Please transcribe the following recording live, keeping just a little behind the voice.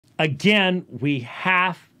again, we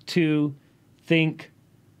have to think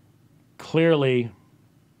clearly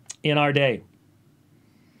in our day.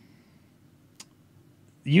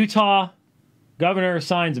 Utah governor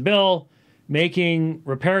signs a bill making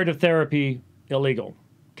reparative therapy illegal.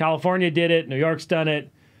 California did it. New York's done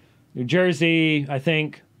it. New Jersey, I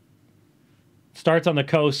think, starts on the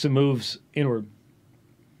coast and moves inward.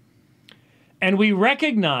 And we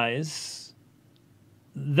recognize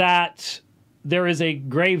that there is a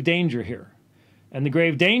grave danger here. And the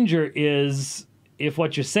grave danger is if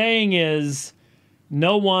what you're saying is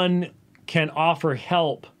no one can offer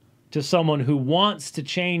help to someone who wants to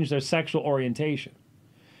change their sexual orientation,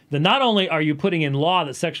 then not only are you putting in law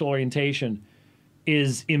that sexual orientation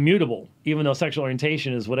is immutable, even though sexual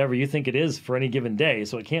orientation is whatever you think it is for any given day,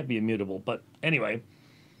 so it can't be immutable. But anyway,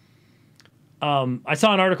 I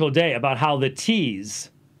saw an article today about how the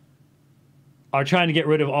T's are trying to get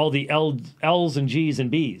rid of all the L's and G's and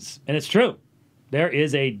B's. And it's true. There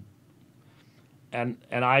is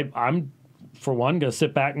I'm, for one, going to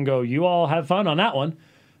sit back and go, you all have fun on that one.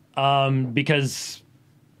 Because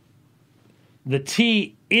the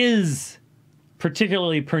T is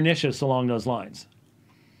particularly pernicious along those lines.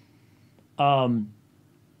 But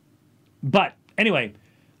anyway,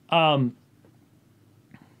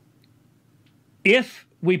 if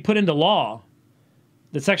we put into law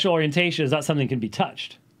that sexual orientation is not something that can be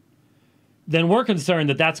touched, then we're concerned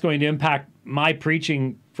that that's going to impact my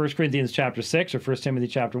preaching 1 Corinthians chapter 6 or 1 Timothy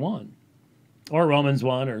chapter 1 or Romans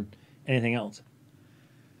 1 or anything else.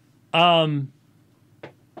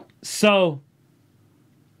 So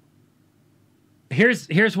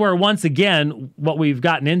here's where, once again, what we've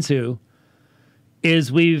gotten into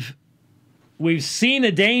is we've seen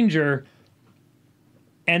a danger,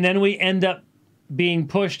 and then we end up being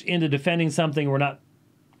pushed into defending something we're not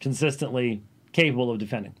consistently capable of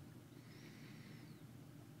defending.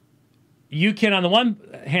 You can, on the one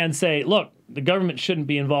hand, say, look, the government shouldn't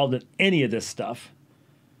be involved in any of this stuff.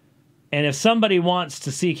 And if somebody wants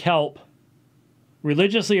to seek help,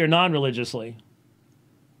 religiously or non-religiously,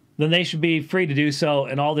 then they should be free to do so,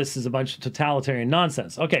 and all this is a bunch of totalitarian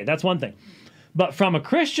nonsense. Okay, that's one thing. But from a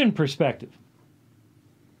Christian perspective,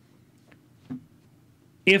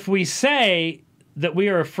 if we say that we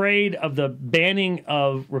are afraid of the banning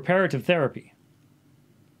of reparative therapy,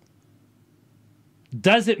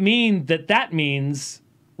 does it mean that that means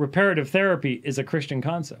reparative therapy is a Christian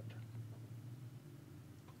concept?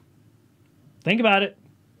 Think about it.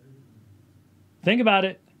 Think about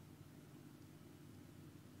it.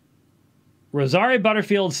 Rosaria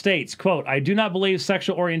Butterfield states, quote, "I do not believe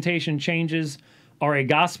sexual orientation changes are a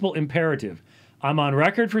gospel imperative. I'm on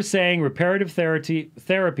record for saying reparative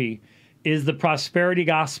therapy is the prosperity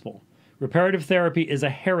gospel. Reparative therapy is a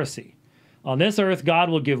heresy. On this earth, God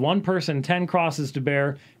will give one person 10 crosses to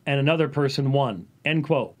bear and another person 1. End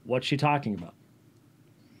quote. What's she talking about?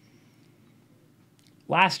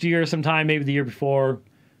 Last year, sometime, maybe the year before,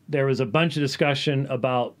 there was a bunch of discussion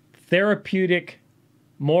about therapeutic,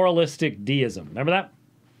 moralistic deism. Remember that?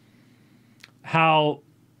 How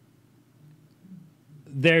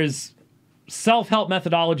there's self-help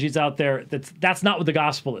methodologies out there. That's not what the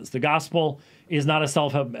gospel is. The gospel is not a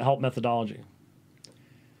self-help methodology.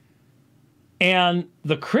 And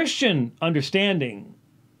the Christian understanding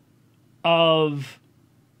of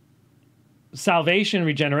salvation and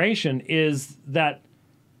regeneration is that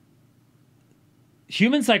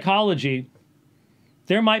human psychology,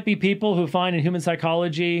 there might be people who find in human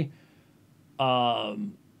psychology,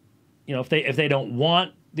 if they don't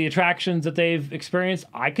want the attractions that they've experienced,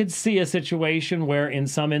 I could see a situation where in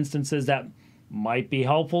some instances that might be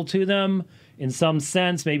helpful to them in some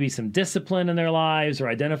sense, maybe some discipline in their lives or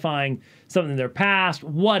identifying something in their past,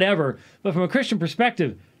 whatever. But from a Christian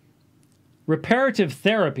perspective, reparative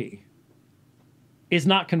therapy is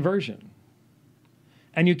not conversion.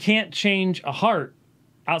 And you can't change a heart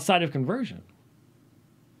outside of conversion.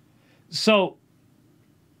 So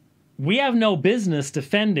we have no business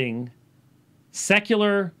defending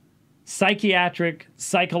secular, psychiatric,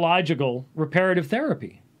 psychological reparative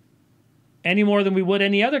therapy any more than we would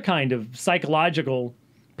any other kind of psychological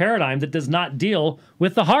paradigm that does not deal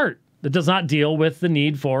with the heart, that does not deal with the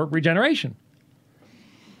need for regeneration.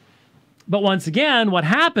 But once again, what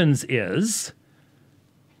happens is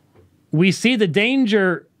we see the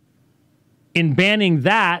danger in banning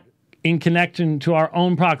that in connection to our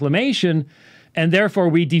own proclamation, and therefore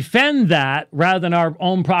we defend that rather than our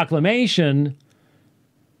own proclamation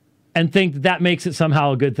and think that that makes it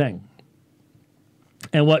somehow a good thing.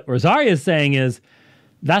 And what Rosaria is saying is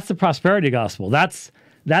that's the prosperity gospel. That's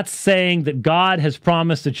saying that God has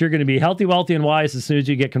promised that you're going to be healthy, wealthy, and wise as soon as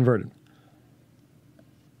you get converted.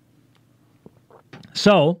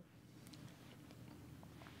 So,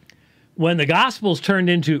 when the gospel's turned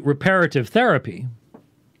into reparative therapy,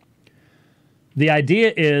 the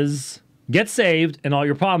idea is get saved and all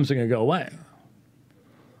your problems are going to go away.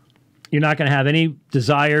 You're not going to have any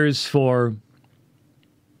desires for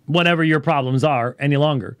whatever your problems are any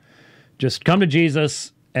longer. Just come to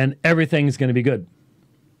Jesus and everything's going to be good.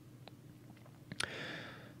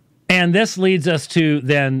 And this leads us to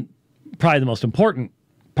then probably the most important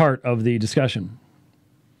part of the discussion.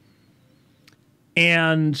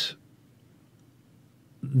 And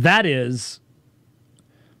that is,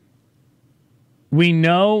 we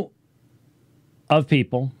know of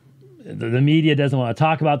people, the media doesn't want to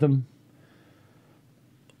talk about them,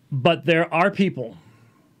 but there are people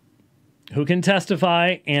who can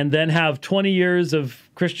testify and then have 20 years of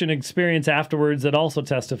Christian experience afterwards that also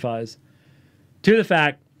testifies to the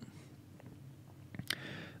fact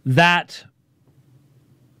that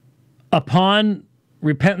upon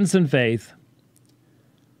repentance and faith,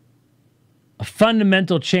 a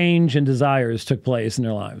fundamental change in desires took place in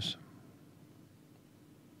their lives.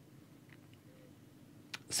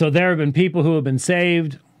 So there have been people who have been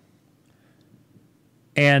saved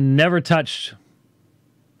and never touched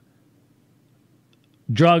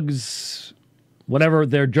drugs, whatever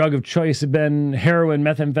their drug of choice had been, heroin,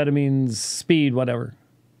 methamphetamines, speed, whatever.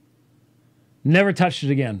 Never touched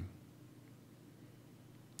it again.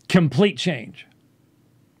 Complete change.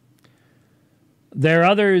 There are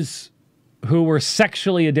others who were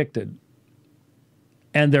sexually addicted,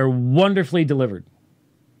 and they're wonderfully delivered.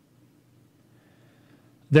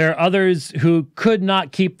 There are others who could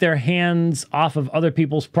not keep their hands off of other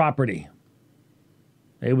people's property.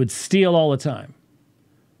 They would steal all the time.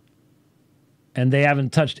 And they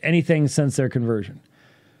haven't touched anything since their conversion.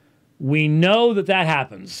 We know that that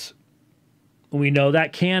happens. We know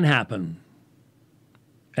that can happen.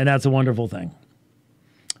 And that's a wonderful thing.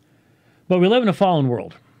 But we live in a fallen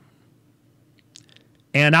world.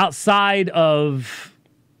 And outside of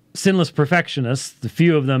sinless perfectionists, the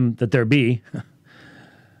few of them that there be,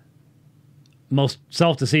 most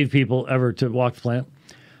self-deceived people ever to walk the planet,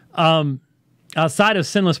 outside of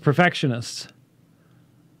sinless perfectionists,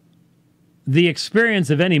 the experience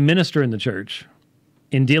of any minister in the church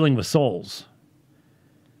in dealing with souls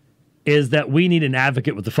is that we need an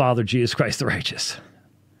advocate with the Father, Jesus Christ the righteous,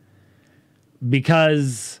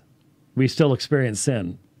 because we still experience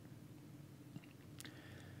sin.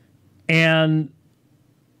 And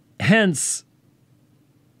hence,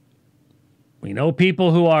 we know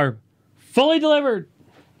people who are fully delivered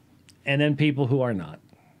and then people who are not.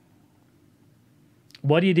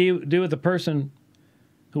 What do you do with the person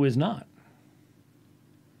who is not?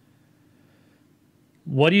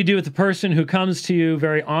 What do you do with the person who comes to you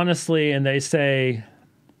very honestly and they say,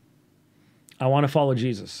 I want to follow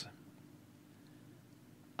Jesus.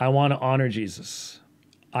 I want to honor Jesus.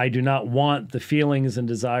 I do not want the feelings and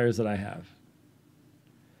desires that I have.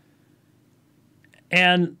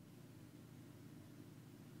 And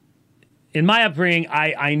in my upbringing,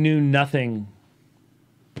 I knew nothing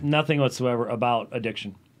whatsoever about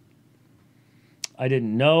addiction. I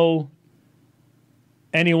didn't know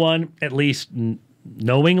anyone, at least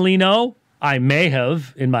knowingly know. I may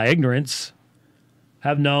have, in my ignorance,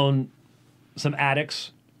 have known some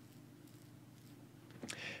addicts.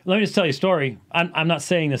 Let me just tell you a story. I'm not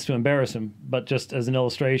saying this to embarrass him, but just as an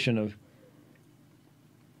illustration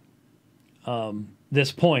of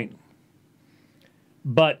this point.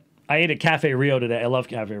 But I ate at Cafe Rio today. I love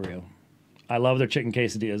Cafe Rio. I love their chicken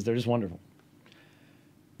quesadillas. They're just wonderful.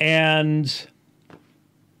 And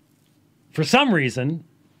for some reason,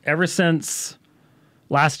 ever since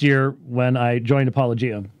last year when I joined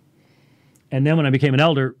Apologia, and then when I became an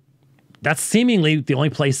elder, that's seemingly the only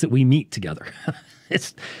place that we meet together.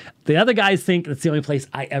 It's the other guys think it's the only place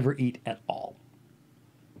I ever eat at all.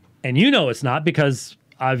 And you know it's not, because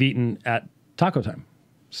I've eaten at Taco Time.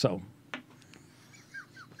 So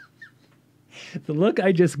the look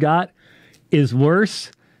I just got is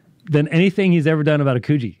worse than anything he's ever done about a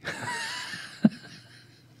Coogee.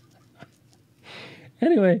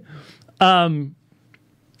 Anyway,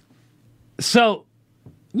 so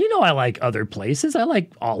you know I like other places. I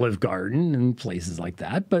like Olive Garden and places like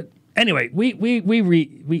that. But anyway, we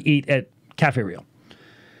eat at Cafe Rio.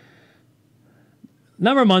 A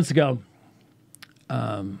number of months ago,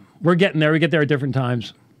 we're getting there. We get there at different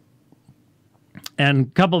times. And a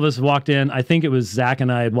couple of us walked in. I think it was Zach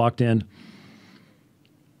and I had walked in.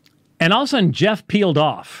 And all of a sudden, Jeff peeled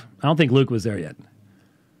off. I don't think Luke was there yet.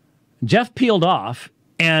 Jeff peeled off,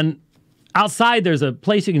 and outside there's a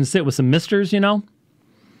place you can sit with some misters, you know?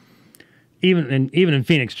 Even in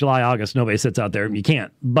Phoenix, July, August, nobody sits out there. You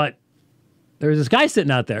can't. But there was this guy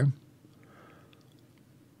sitting out there,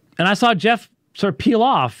 and I saw Jeff sort of peel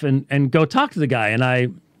off and go talk to the guy.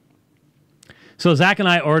 So Zach and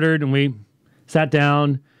I ordered, and we sat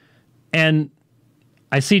down, and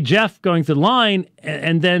I see Jeff going through the line,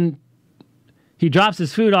 and then he drops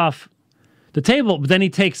his food off the table, but then he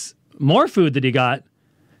takes more food that he got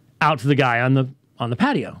out to the guy on the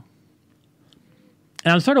patio.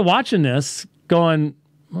 And I'm sort of watching this going,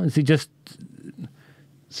 well, is he just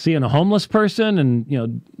seeing a homeless person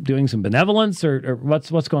and, doing some benevolence or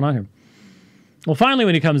what's going on here? Well, finally,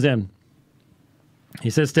 when he comes in, he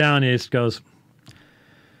sits down and he just goes,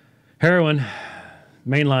 heroin,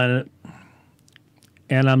 mainlining it.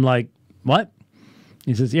 And I'm like, what?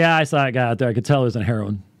 He says, yeah, I saw that guy out there. I could tell he was on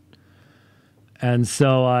heroin. And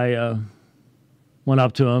so I went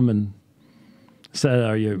up to him and said,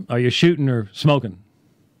 are you shooting or smoking?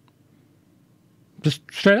 Just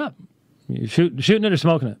straight up. You shooting it or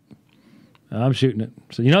smoking it? I'm shooting it.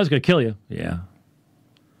 So you know it's going to kill you? Yeah.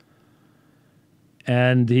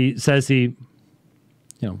 And he says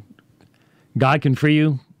God can free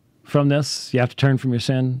you from this. You have to turn from your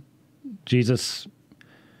sin. Jesus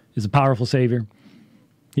is a powerful Savior.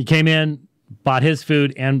 He came in, bought his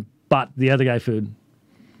food, and bought the other guy food,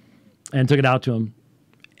 and took it out to him,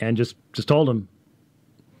 and just told him,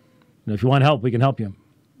 if you want help, we can help you,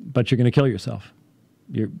 but you're going to kill yourself.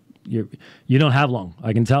 You don't have long.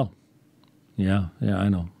 I can tell. Yeah, I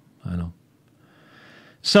know.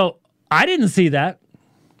 So I didn't see that,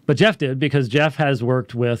 but Jeff did, because Jeff has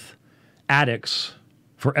worked with addicts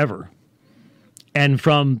forever, and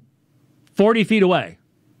from 40 feet away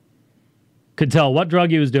could tell what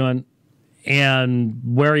drug he was doing and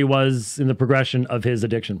where he was in the progression of his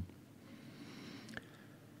addiction.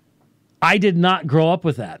 I did not grow up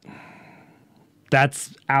with that.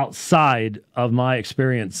 That's outside of my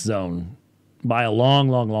experience zone by a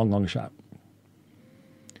long shot.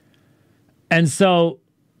 And so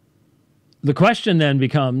the question then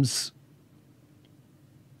becomes,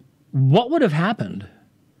 what would have happened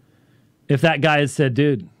if that guy had said,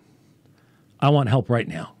 dude, I want help right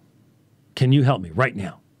now. Can you help me right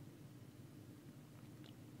now?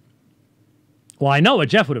 Well, I know what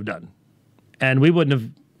Jeff would have done. And we wouldn't have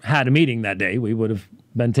had a meeting that day. We would have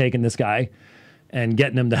been taking this guy and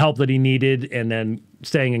getting him the help that he needed, and then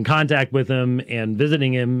staying in contact with him and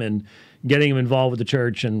visiting him and getting him involved with the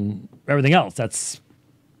church and everything else. That's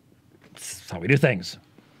how we do things.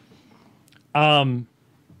 There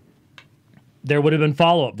would have been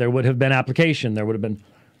follow-up. There would have been application. There would have been...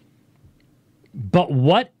 But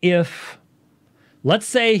what if, let's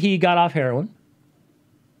say he got off heroin,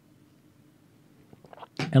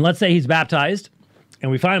 and let's say he's baptized,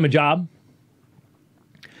 and we find him a job,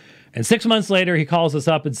 and 6 months later he calls us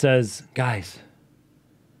up and says, guys,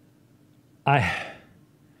 I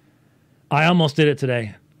almost did it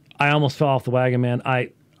today. I almost fell off the wagon, man.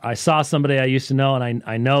 I saw somebody I used to know, and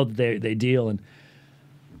I know that they deal, and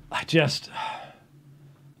I just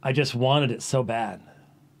wanted it so bad.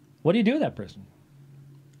 What do you do with that person?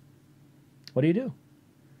 What do you do?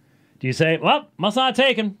 Do you say, well, must not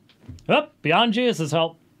take him. Oh, beyond Jesus'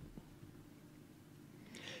 help.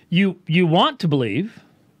 You want to believe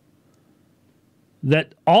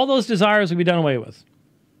that all those desires will be done away with.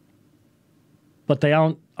 But they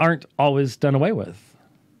aren't always done away with.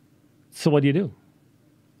 So what do you do?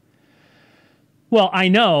 Well, I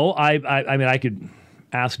know, I mean, I could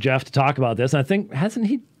ask Jeff to talk about this. And I think,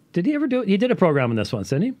 did he ever do it? He did a program on this once,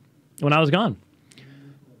 didn't he? When I was gone.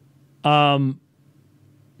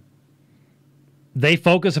 They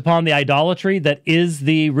focus upon the idolatry that is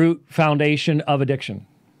the root foundation of addiction.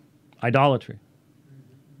 Idolatry.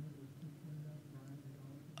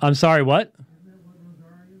 I'm sorry, what?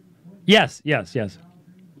 Yes. Yeah.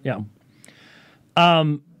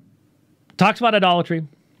 Talks about idolatry.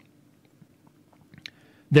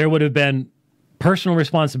 There would have been personal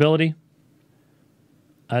responsibility.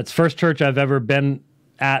 It's first church I've ever been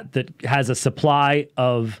at that has a supply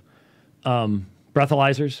of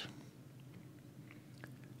breathalyzers.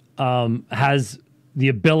 Has the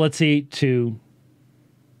ability to,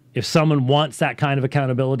 if someone wants that kind of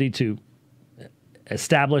accountability, to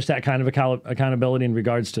establish that kind of accountability in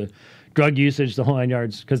regards to drug usage, the whole 9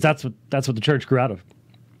 yards, because that's what the church grew out of.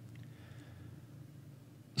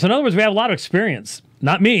 So in other words, we have a lot of experience.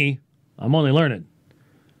 Not me, I'm only learning.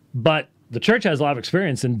 But the church has a lot of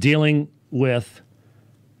experience in dealing with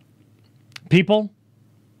people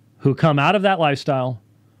who come out of that lifestyle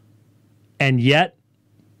and yet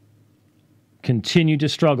continue to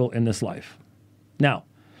struggle in this life. Now,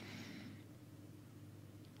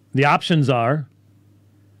 the options are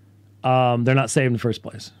they're not saved in the first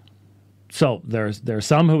place. So there are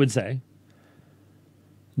some who would say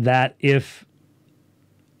that if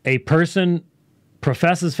a person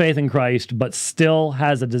professes faith in Christ but still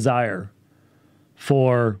has a desire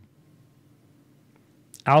for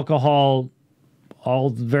alcohol, all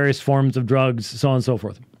the various forms of drugs, so on and so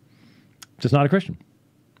forth, just not a Christian.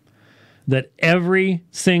 That every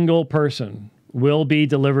single person will be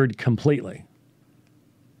delivered completely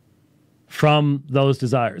from those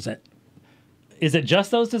desires. Is it just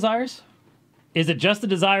those desires? Is it just the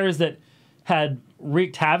desires that had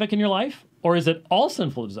wreaked havoc in your life? Or is it all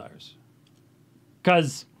sinful desires?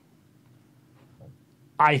 Because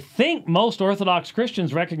I think most Orthodox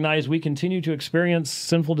Christians recognize we continue to experience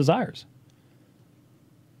sinful desires.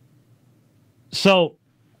 So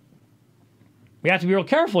we have to be real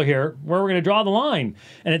careful here where we're going to draw the line.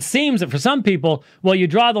 And it seems that for some people, well, you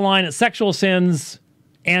draw the line at sexual sins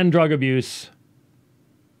and drug abuse.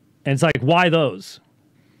 And it's like, why those?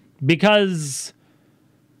 Because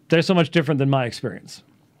they're so much different than my experience.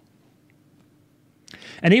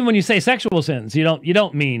 And even when you say sexual sins, you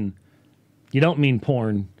don't mean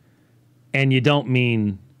porn, and you don't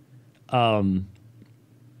mean any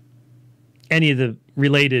of the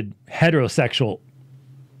related heterosexual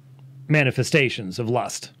manifestations of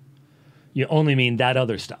lust. You only mean that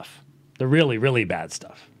other stuff, the really, really bad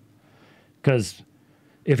stuff. Because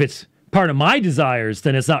if it's part of my desires,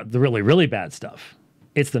 then it's not the really, really bad stuff.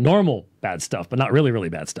 It's the normal bad stuff, but not really, really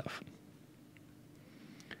bad stuff.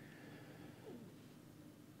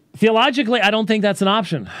 Theologically, I don't think that's an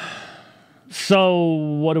option. So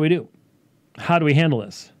what do we do? How do we handle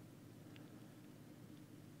this?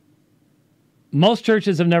 Most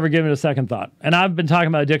churches have never given it a second thought. And I've been talking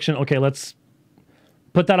about addiction. Okay, let's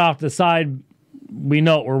put that off to the side. We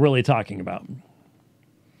know what we're really talking about.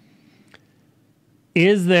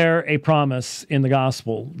 Is there a promise in the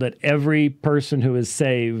gospel that every person who is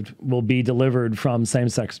saved will be delivered from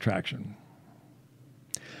same-sex attraction?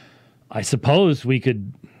 I suppose we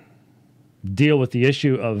could deal with the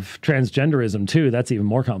issue of transgenderism too. That's even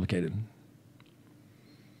more complicated.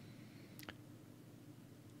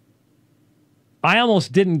 I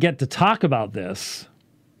almost didn't get to talk about this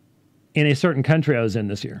in a certain country I was in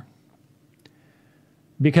this year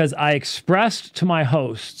because I expressed to my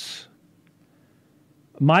hosts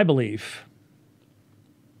my belief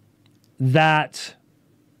that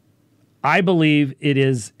I believe it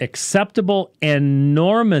is acceptable and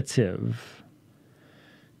normative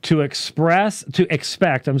to expect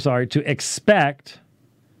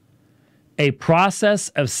a process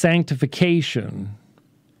of sanctification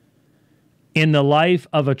in the life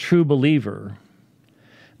of a true believer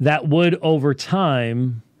that would over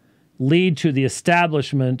time lead to the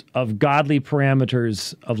establishment of godly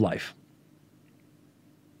parameters of life.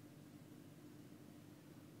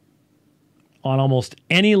 On almost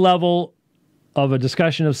any level of a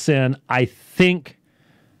discussion of sin, I think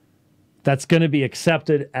that's going to be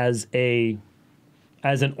accepted as an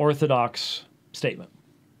orthodox statement.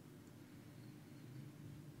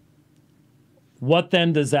 What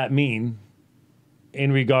then does that mean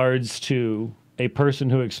in regards to a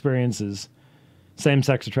person who experiences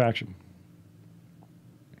same-sex attraction?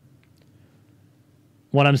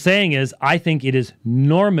 What I'm saying is, I think it is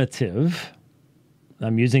normative.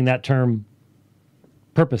 I'm using that term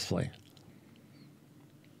purposefully.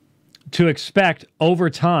 To expect over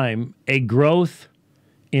time a growth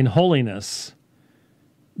in holiness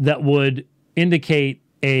that would indicate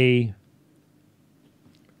a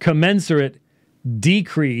commensurate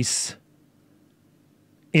decrease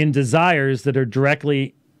in desires that are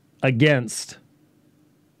directly against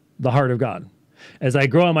the heart of God. As I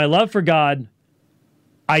grow in my love for God,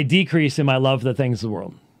 I decrease in my love for the things of the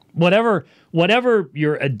world. Whatever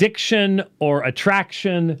your addiction or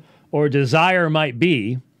attraction or desire might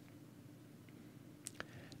be,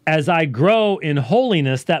 as I grow in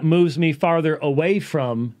holiness, that moves me farther away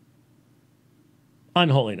from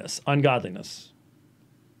unholiness, ungodliness.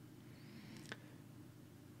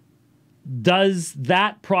 Does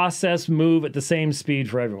that process move at the same speed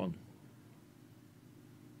for everyone?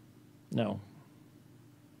 No.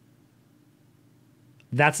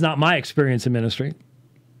 That's not my experience in ministry.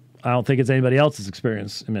 I don't think it's anybody else's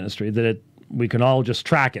experience in ministry that we can all just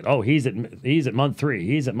track it. Oh, he's at month 3.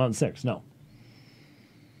 He's at month 6. No.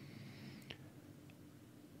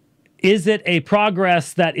 Is it a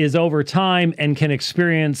progress that is over time and can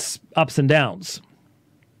experience ups and downs?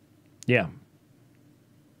 Yeah.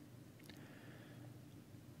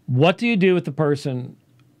 What do you do with the person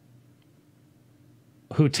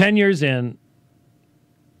who 10 years in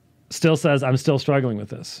still says, I'm still struggling with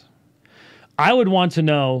this? I would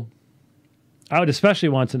especially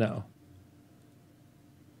want to know,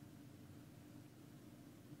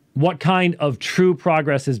 what kind of true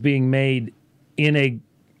progress is being made in a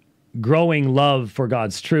growing love for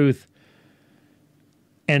God's truth?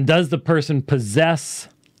 And does the person possess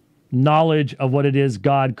knowledge of what it is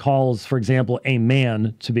God calls, for example, a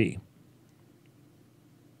man to be?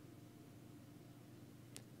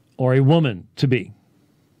 Or a woman to be?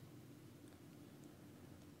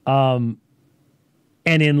 And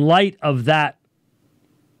in light of that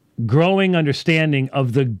growing understanding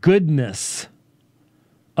of the goodness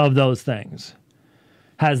of those things,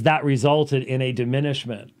 has that resulted in a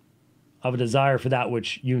diminishment of a desire for that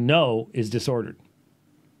which you know is disordered?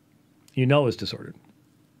 You know is disordered.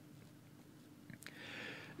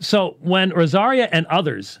 So when Rosaria and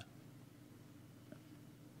others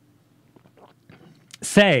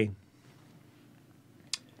say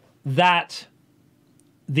that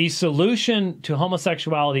the solution to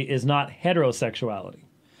homosexuality is not heterosexuality,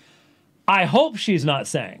 I hope she's not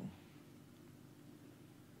saying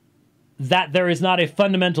that there is not a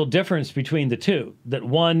fundamental difference between the two, that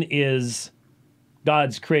one is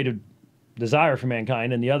God's creative desire for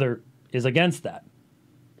mankind and the other is against that.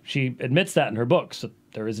 She admits that in her books, so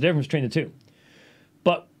there is a difference between the two.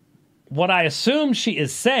 But what I assume she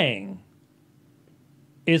is saying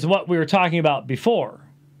is what we were talking about before,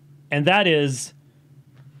 and that is,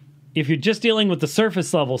 if you're just dealing with the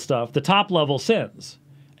surface level stuff, the top level sins,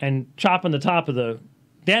 and chopping the top of the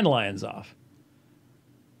dandelions off,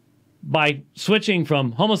 by switching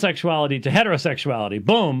from homosexuality to heterosexuality,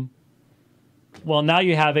 boom, well, now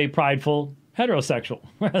you have a prideful heterosexual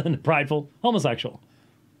rather than a prideful homosexual.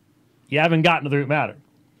 You haven't gotten to the root matter.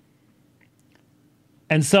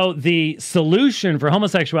 And so the solution for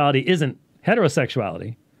homosexuality isn't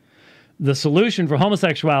heterosexuality. The solution for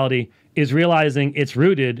homosexuality is realizing it's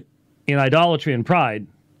rooted in idolatry and pride.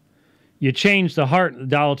 You change the heart,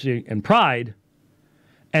 idolatry, and pride,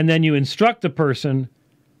 and then you instruct the person,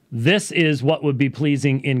 this is what would be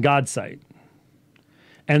pleasing in God's sight.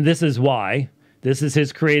 And this is why. This is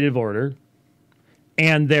his creative order.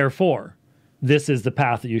 And therefore, this is the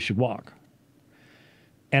path that you should walk.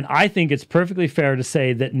 And I think it's perfectly fair to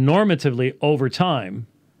say that normatively, over time,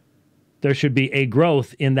 there should be a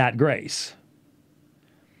growth in that grace.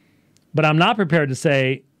 But I'm not prepared to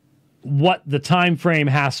say what the time frame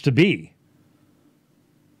has to be.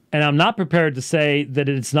 And I'm not prepared to say that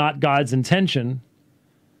it's not God's intention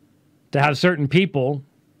to have certain people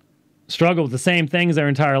struggle with the same things their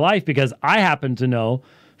entire life, because I happen to know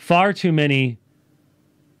far too many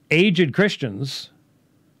aged Christians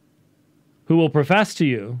who will profess to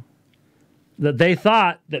you that they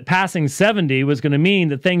thought that passing 70 was going to mean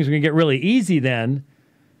that things were going to get really easy then,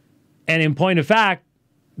 and in point of fact,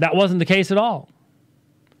 that wasn't the case at all.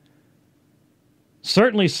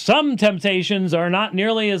 Certainly some temptations are not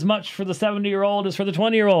nearly as much for the 70-year-old as for the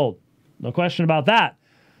 20-year-old. No question about that.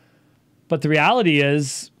 But the reality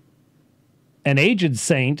is, an aged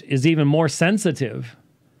saint is even more sensitive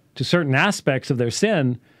to certain aspects of their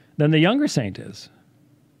sin than the younger saint is.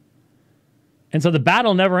 And so the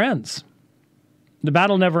battle never ends. The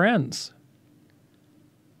battle never ends.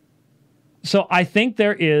 So I think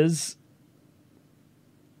there is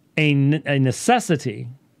a necessity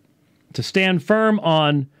to stand firm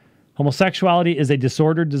on homosexuality is a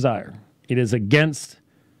disordered desire. It is against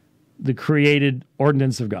the created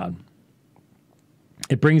ordinance of God.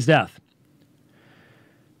 It brings death.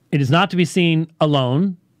 It is not to be seen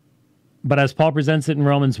alone, but as Paul presents it in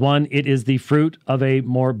Romans 1, it is the fruit of a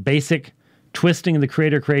more basic twisting of the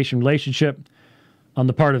creator-creation relationship. On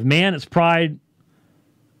the part of man, it's pride.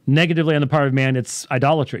 Negatively, on the part of man, it's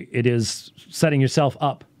idolatry. It is setting yourself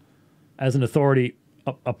up as an authority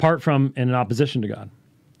apart from and in opposition to God.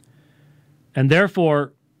 And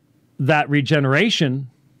therefore, that regeneration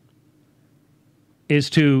is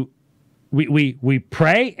to, we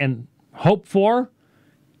pray and hope for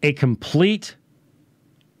a complete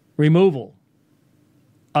removal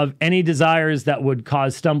of any desires that would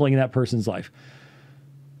cause stumbling in that person's life.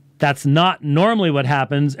 That's not normally what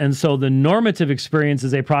happens, and so the normative experience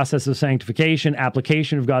is a process of sanctification,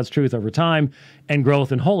 application of God's truth over time, and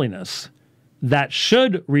growth in holiness that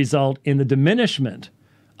should result in the diminishment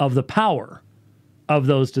of the power of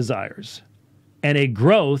those desires and a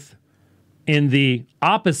growth in the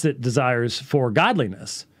opposite desires for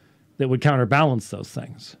godliness that would counterbalance those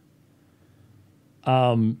things.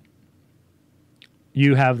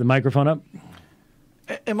 You have the microphone up.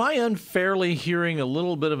 Am I unfairly hearing a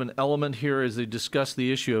little bit of an element here as they discuss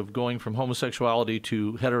the issue of going from homosexuality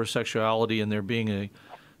to heterosexuality, and there being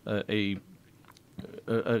a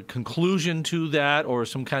conclusion to that, or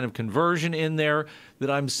some kind of conversion in there, that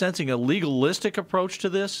I'm sensing a legalistic approach to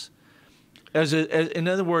this? In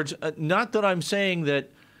other words, not that I'm saying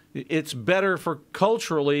that it's better for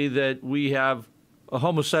culturally that we have a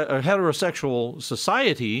heterosexual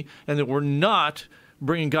society and that we're not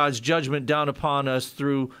bringing God's judgment down upon us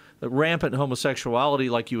through rampant homosexuality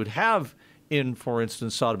like you would have in, for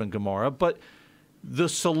instance, Sodom and Gomorrah. But the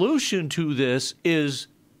solution to this is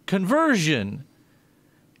conversion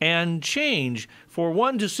and change. For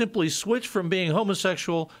one to simply switch from being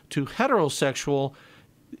homosexual to heterosexual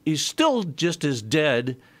is still just as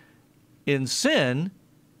dead in sin.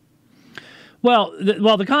 Well,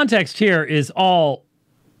 the context here is all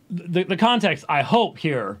the context. I hope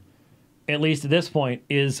here, at least at this point,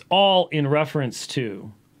 is all in reference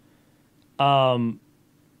to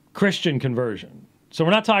Christian conversion. So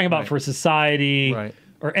we're not talking about for society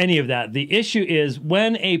or any of that. The issue is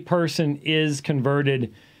when a person is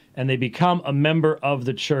converted and they become a member of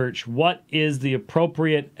the church, what is the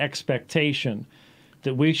appropriate expectation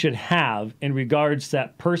that we should have in regards to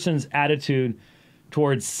that person's attitude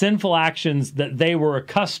towards sinful actions that they were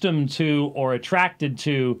accustomed to or attracted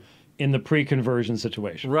to in the pre-conversion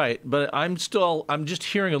situation. Right, but I'm just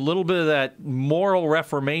hearing a little bit of that moral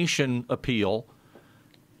reformation appeal,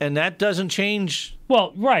 and that doesn't change.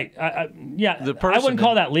 Well, right, yeah, the person. I wouldn't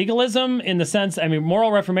call that legalism in the sense, I mean,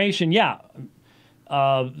 moral reformation, yeah,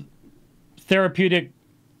 therapeutic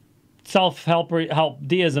self-help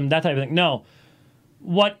deism, that type of thing. No.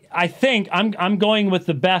 What I think, I'm going with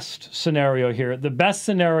the best scenario here. The best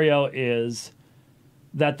scenario is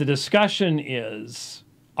that the discussion is,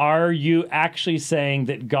 are you actually saying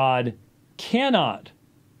that God cannot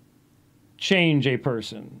change a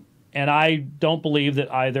person? And I don't believe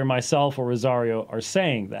that either myself or Rosario are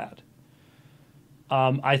saying that.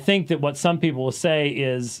 I think that what some people will say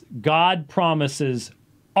is God promises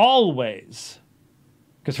always,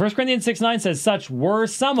 because 1 Corinthians 6:9 says, such were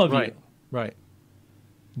some of you. Right.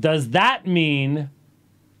 Does that mean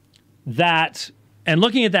that, and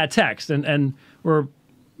looking at that text, and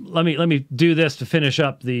let me do this to finish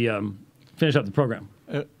up the program.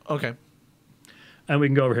 Okay. And we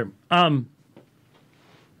can go over here.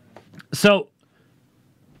 So,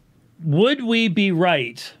 would we be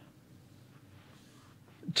right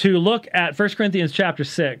to look at 1 Corinthians chapter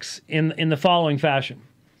 6 in the following fashion?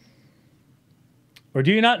 Or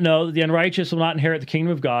do you not know that the unrighteous will not inherit the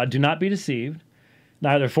kingdom of God? Do not be deceived.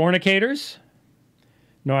 Neither fornicators,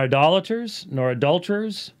 nor idolaters, nor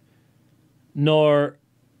adulterers, nor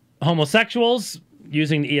homosexuals,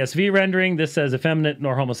 using the ESV rendering. This says effeminate,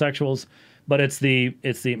 nor homosexuals, but it's the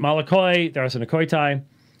malakoi, darasanakoitai,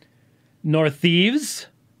 nor thieves,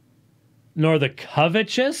 nor the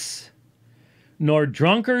covetous, nor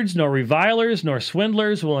drunkards, nor revilers, nor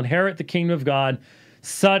swindlers will inherit the kingdom of God.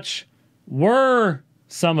 Such were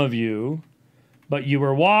some of you, but you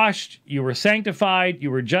were washed, you were sanctified,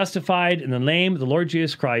 you were justified in the name of the Lord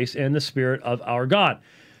Jesus Christ and the Spirit of our God.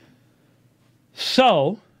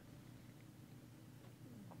 So,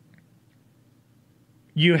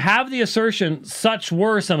 you have the assertion, such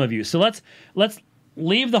were some of you. So let's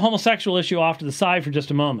leave the homosexual issue off to the side for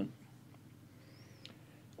just a moment.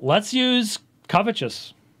 Let's use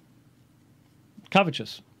covetous.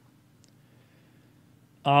 Covetous.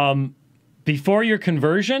 Before your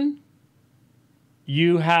conversion,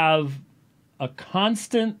 you have a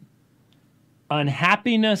constant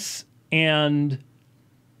unhappiness and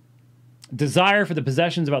desire for the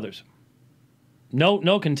possessions of others.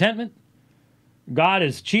 No contentment. God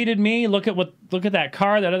has cheated me. Look at that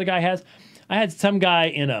car that other guy has. I had some guy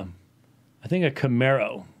in a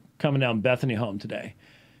Camaro coming down Bethany home today.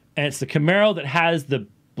 And it's the Camaro that has the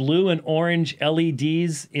blue and orange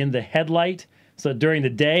LEDs in the headlight. So during the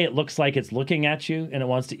day, it looks like it's looking at you and it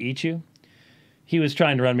wants to eat you. He was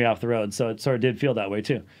trying to run me off the road, so it sort of did feel that way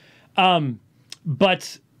too.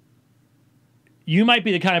 But you might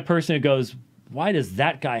be the kind of person who goes, why does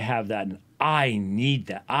that guy have that? And I need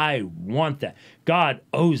that. I want that. God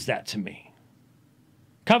owes that to me.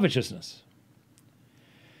 Covetousness.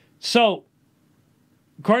 So,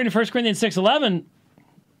 according to 1 Corinthians 6:11,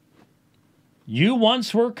 you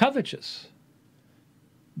once were covetous,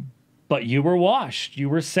 but you were washed, you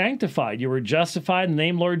were sanctified, you were justified in the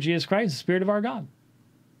name of Lord Jesus Christ, the Spirit of our God.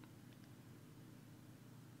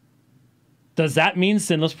 Does that mean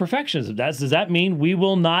sinless perfectionism? Does that mean we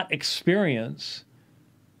will not experience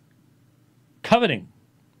coveting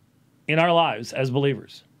in our lives as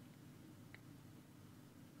believers?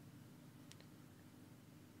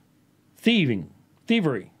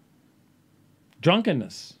 Thievery,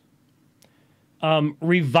 drunkenness,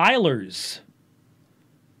 revilers.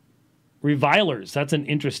 Revilers, that's an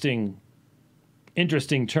interesting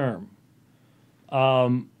term.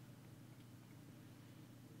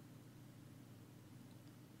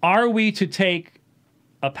 Are we to take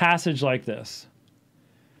a passage like this,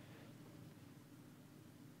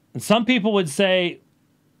 and some people would say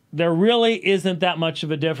there really isn't that much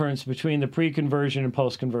of a difference between the pre-conversion and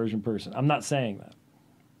post-conversion person. I'm not saying that.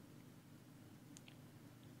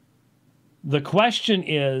 The question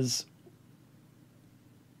is,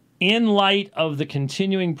 in light of the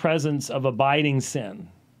continuing presence of abiding sin,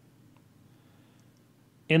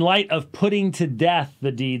 in light of putting to death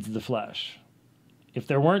the deeds of the flesh, if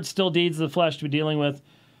there weren't still deeds of the flesh to be dealing with,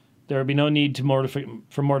 there would be no need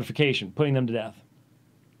for mortification, putting them to death.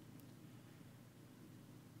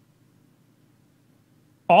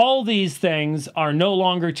 All these things are no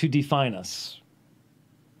longer to define us.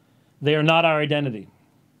 They are not our identity.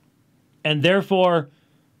 And therefore,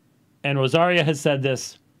 and Rosaria has said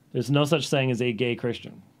this, there's no such thing as a gay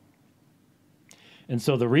Christian. And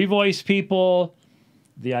so the revoice people,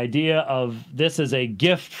 the idea of this is a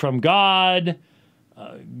gift from God,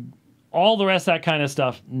 all the rest of that kind of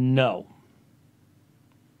stuff, no.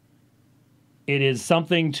 It is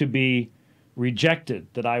something to be rejected,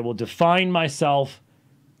 that I will define myself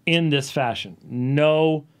in this fashion.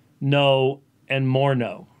 No, no, and more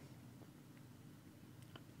no.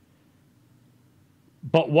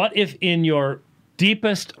 But what if in your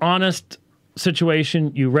deepest, honest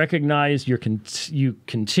situation, you recognize you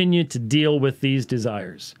continue to deal with these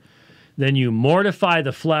desires? Then you mortify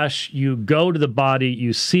the flesh, you go to the body,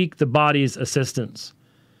 you seek the body's assistance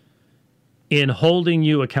in holding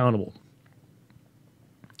you accountable.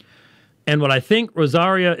 And what I think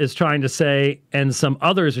Rosaria is trying to say, and some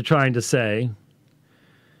others are trying to say,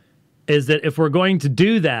 is that if we're going to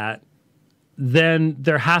do that, then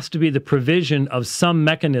there has to be the provision of some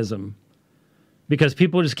mechanism, because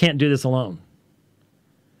people just can't do this alone.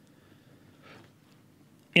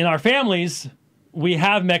 In our families, we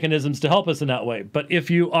have mechanisms to help us in that way. But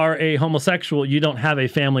if you are a homosexual, you don't have a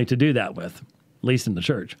family to do that with, at least in the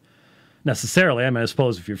church. Necessarily, I mean, I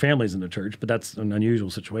suppose if your family's in the church, but that's an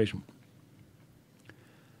unusual situation.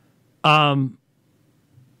 And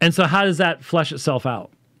so how does that flesh itself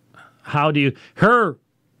out? How do you... Her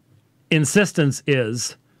insistence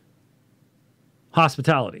is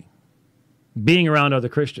hospitality, being around other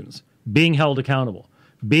Christians, being held accountable,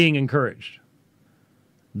 being encouraged.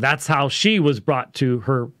 That's how she was brought to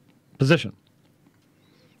her position.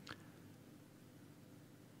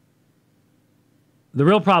 The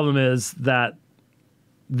real problem is that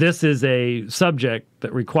this is a subject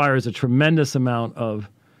that requires a tremendous amount of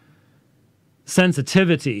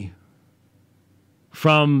sensitivity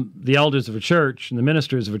from the elders of a church and the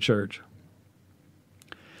ministers of a church,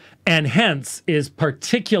 and hence is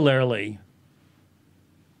particularly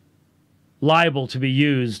liable to be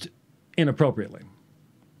used inappropriately.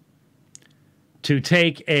 To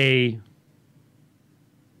take a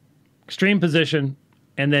extreme position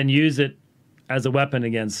and then use it as a weapon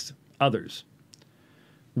against others,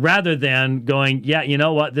 rather than going, yeah, you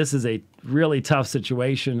know what, this is a really tough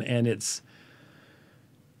situation, and it's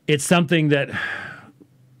something that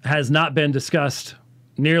has not been discussed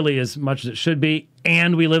nearly as much as it should be,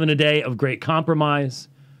 and we live in a day of great compromise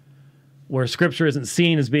where Scripture isn't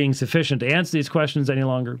seen as being sufficient to answer these questions any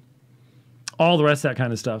longer. All the rest of that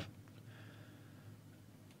kind of stuff.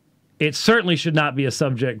 It certainly should not be a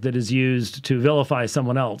subject that is used to vilify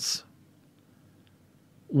someone else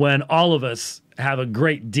when all of us have a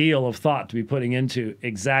great deal of thought to be putting into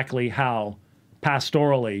exactly how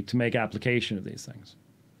pastorally to make application of these things.